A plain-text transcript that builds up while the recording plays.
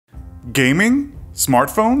Gaming?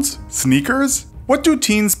 Smartphones? Sneakers? What do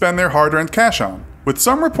teens spend their hard-earned cash on? With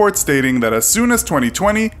some reports stating that as soon as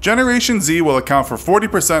 2020, Generation Z will account for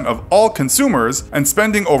 40% of all consumers and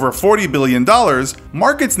spending over $40 billion,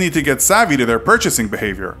 markets need to get savvy to their purchasing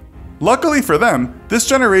behavior. Luckily for them, this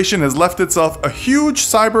generation has left itself a huge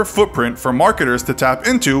cyber footprint for marketers to tap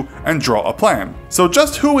into and draw a plan. So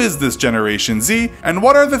just who is this Generation Z, and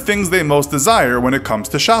what are the things they most desire when it comes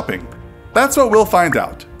to shopping? That's what we'll find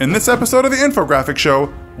out in this episode of the Infographics Show.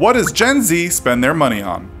 What does Gen Z spend their money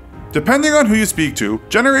on? Depending on who you speak to,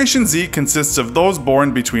 Generation Z consists of those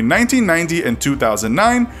born between 1990 and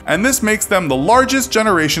 2009, and this makes them the largest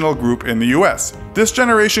generational group in the US. This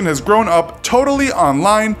generation has grown up totally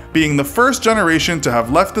online, being the first generation to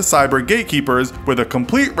have left the cyber gatekeepers with a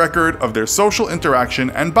complete record of their social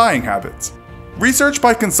interaction and buying habits. Research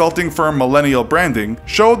by consulting firm Millennial Branding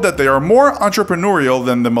showed that they are more entrepreneurial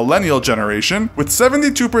than the millennial generation, with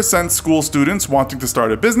 72% school students wanting to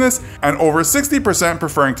start a business and over 60%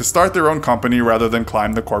 preferring to start their own company rather than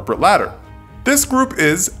climb the corporate ladder. This group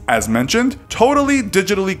is, as mentioned, totally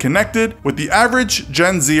digitally connected, with the average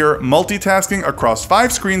Gen Zer multitasking across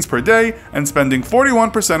 5 screens per day and spending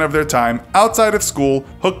 41% of their time outside of school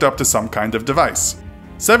hooked up to some kind of device.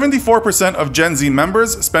 74% of Gen Z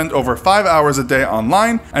members spend over 5 hours a day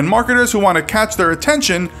online, and marketers who want to catch their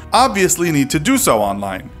attention obviously need to do so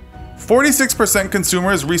online. 46%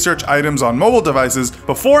 consumers research items on mobile devices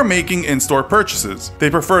before making in-store purchases.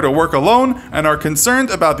 They prefer to work alone and are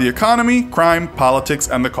concerned about the economy, crime, politics,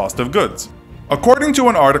 and the cost of goods. According to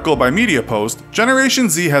an article by MediaPost, Generation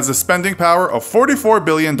Z has a spending power of $44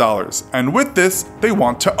 billion, and with this, they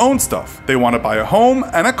want to own stuff. They want to buy a home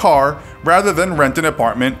and a car rather than rent an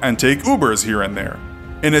apartment and take Ubers here and there.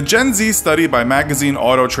 In a Gen Z study by magazine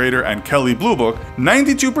Auto Trader and Kelley Blue Book,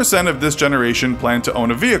 92% of this generation plan to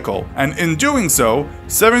own a vehicle, and in doing so,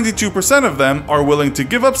 72% of them are willing to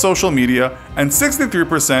give up social media, and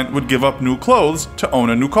 63% would give up new clothes to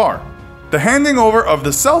own a new car. The handing over of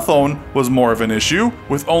the cell phone was more of an issue,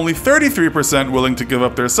 with only 33% willing to give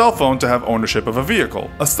up their cell phone to have ownership of a vehicle.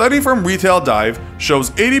 A study from Retail Dive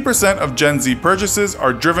shows 80% of Gen Z purchases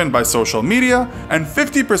are driven by social media, and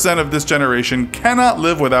 50% of this generation cannot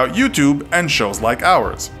live without YouTube and shows like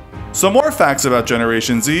ours. Some more facts about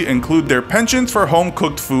Generation Z include their penchant for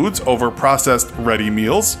home-cooked foods over processed, ready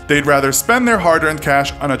meals. They'd rather spend their hard-earned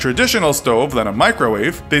cash on a traditional stove than a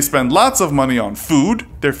microwave. They spend lots of money on food.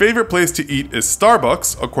 Their favorite place to eat is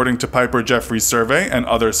Starbucks, according to Piper Jeffrey's survey and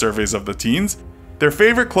other surveys of the teens. Their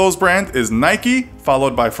favorite clothes brand is Nike,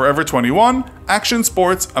 followed by Forever 21, Action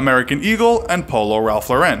Sports, American Eagle, and Polo Ralph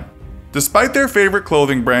Lauren. Despite their favorite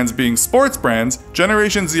clothing brands being sports brands,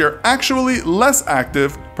 Generation Z are actually less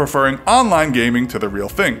active, preferring online gaming to the real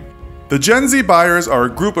thing. The Gen Z buyers are a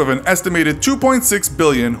group of an estimated 2.6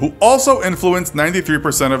 billion who also influence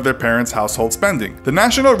 93% of their parents' household spending. The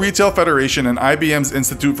National Retail Federation and IBM's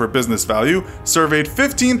Institute for Business Value surveyed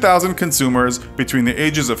 15,000 consumers between the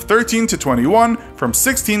ages of 13 to 21 from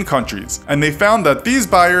 16 countries, and they found that these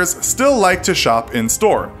buyers still like to shop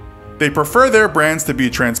in-store. They prefer their brands to be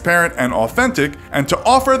transparent and authentic, and to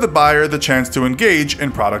offer the buyer the chance to engage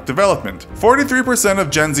in product development. 43% of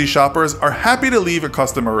Gen Z shoppers are happy to leave a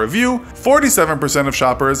customer review. 47% of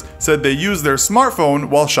shoppers said they use their smartphone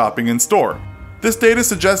while shopping in store. This data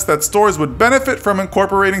suggests that stores would benefit from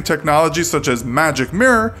incorporating technology such as Magic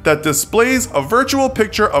Mirror that displays a virtual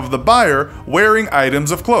picture of the buyer wearing items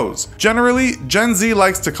of clothes. Generally, Gen Z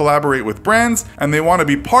likes to collaborate with brands, and they want to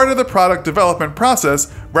be part of the product development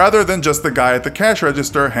process rather than just the guy at the cash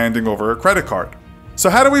register handing over a credit card. So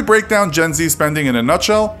how do we break down Gen Z spending in a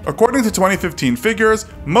nutshell? According to 2015 figures,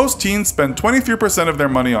 most teens spend 23% of their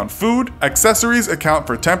money on food, accessories account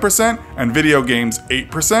for 10%, and video games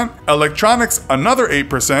 8%, electronics another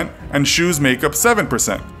 8%, and shoes make up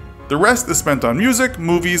 7%. The rest is spent on music,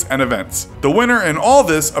 movies, and events. The winner in all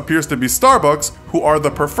this appears to be Starbucks, who are the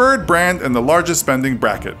preferred brand in the largest spending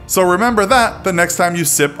bracket. So remember that the next time you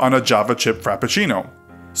sip on a Java chip Frappuccino.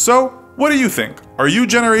 So, what do you think? Are you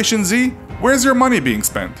Generation Z? Where's your money being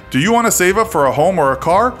spent? Do you want to save up for a home or a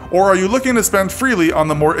car, or are you looking to spend freely on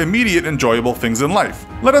the more immediate enjoyable things in life?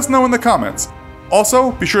 Let us know in the comments.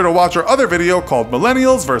 Also, be sure to watch our other video called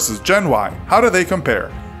Millennials vs. Gen Y. How do they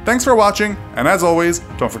compare? Thanks for watching, and as always,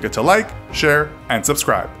 don't forget to like, share, and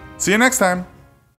subscribe. See you next time!